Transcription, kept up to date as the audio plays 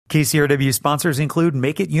KCRW sponsors include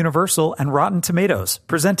Make It Universal and Rotten Tomatoes,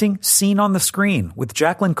 presenting Scene on the Screen with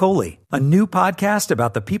Jacqueline Coley, a new podcast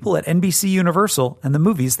about the people at NBC Universal and the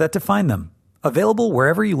movies that define them. Available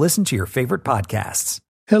wherever you listen to your favorite podcasts.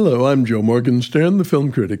 Hello, I'm Joe Morgenstern, the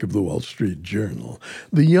film critic of the Wall Street Journal.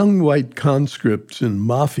 The young white conscripts in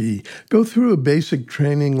Moffie go through a basic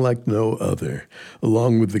training like no other.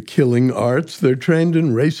 Along with the killing arts, they're trained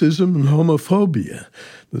in racism and homophobia.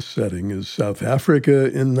 The setting is South Africa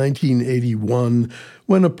in 1981,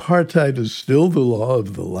 when apartheid is still the law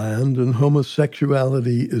of the land and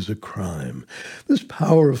homosexuality is a crime. This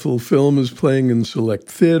powerful film is playing in select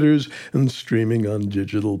theaters and streaming on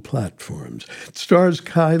digital platforms. It stars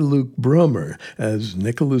Kai-Luke Bromer as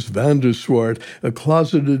Nicholas van der Swart, a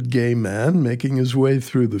closeted gay man making his way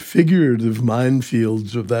through the figurative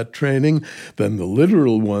minefields of that training, then the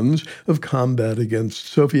literal ones of combat against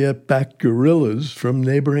Soviet-backed guerrillas from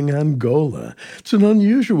neighboring Angola. It's an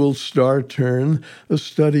unusual star turn, a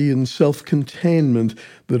study in self-containment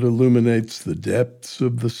that illuminates the depths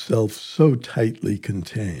of the self so tightly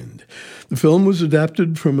contained. The film was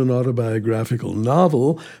adapted from an autobiographical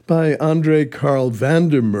novel by André Carl van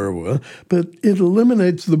der Merwe, but it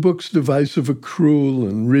eliminates the book's device of a cruel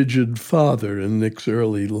and rigid father in Nick's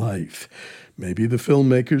early life. Maybe the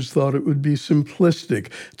filmmakers thought it would be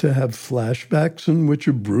simplistic to have flashbacks in which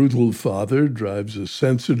a brutal father drives a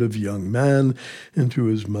sensitive young man into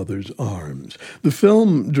his mother's arms. The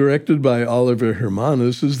film, directed by Oliver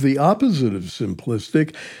Hermanus, is the opposite of simplistic.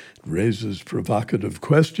 It raises provocative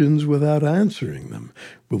questions without answering them.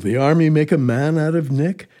 Will the army make a man out of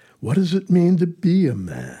Nick? What does it mean to be a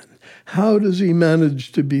man? How does he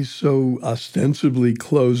manage to be so ostensibly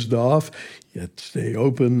closed off, yet stay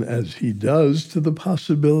open as he does to the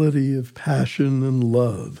possibility of passion and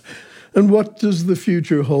love? And what does the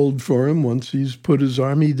future hold for him once he's put his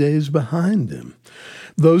army days behind him?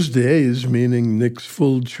 Those days meaning Nick's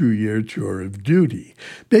full 2-year tour of duty.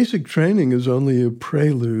 Basic training is only a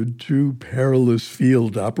prelude to perilous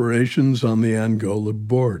field operations on the Angola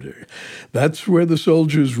border. That's where the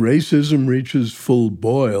soldiers' racism reaches full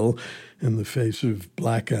boil in the face of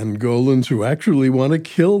black Angolans who actually want to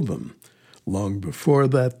kill them. Long before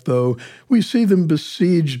that, though, we see them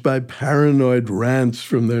besieged by paranoid rants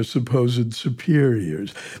from their supposed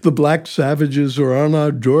superiors. The black savages are on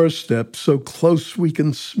our doorstep, so close we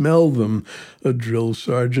can smell them, a drill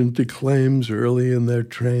sergeant declaims early in their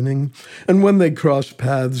training. And when they cross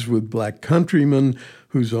paths with black countrymen,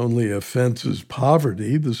 whose only offense is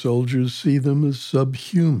poverty, the soldiers see them as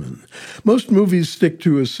subhuman. Most movies stick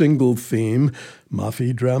to a single theme.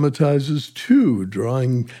 Moffie dramatizes two,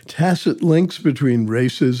 drawing tacit links between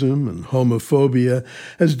racism and homophobia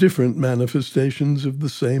as different manifestations of the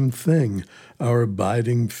same thing, our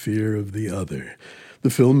abiding fear of the other. The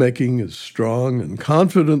filmmaking is strong and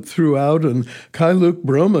confident throughout, and Kai-Luke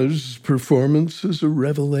Bromer's performance is a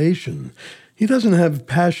revelation. He doesn't have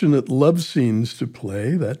passionate love scenes to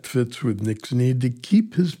play. That fits with Nick's need to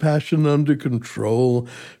keep his passion under control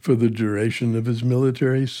for the duration of his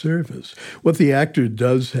military service. What the actor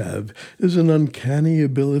does have is an uncanny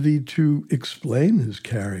ability to explain his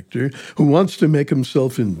character, who wants to make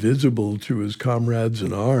himself invisible to his comrades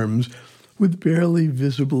in arms, with barely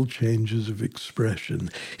visible changes of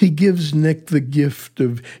expression. He gives Nick the gift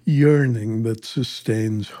of yearning that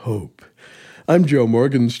sustains hope. I'm Joe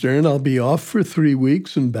Morgenstern. I'll be off for 3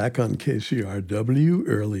 weeks and back on KCRW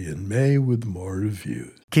early in May with more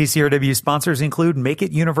reviews. KCRW sponsors include Make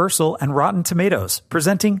It Universal and Rotten Tomatoes,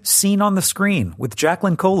 presenting Scene on the Screen with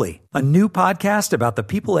Jacqueline Coley, a new podcast about the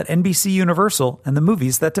people at NBC Universal and the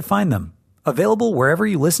movies that define them. Available wherever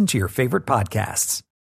you listen to your favorite podcasts.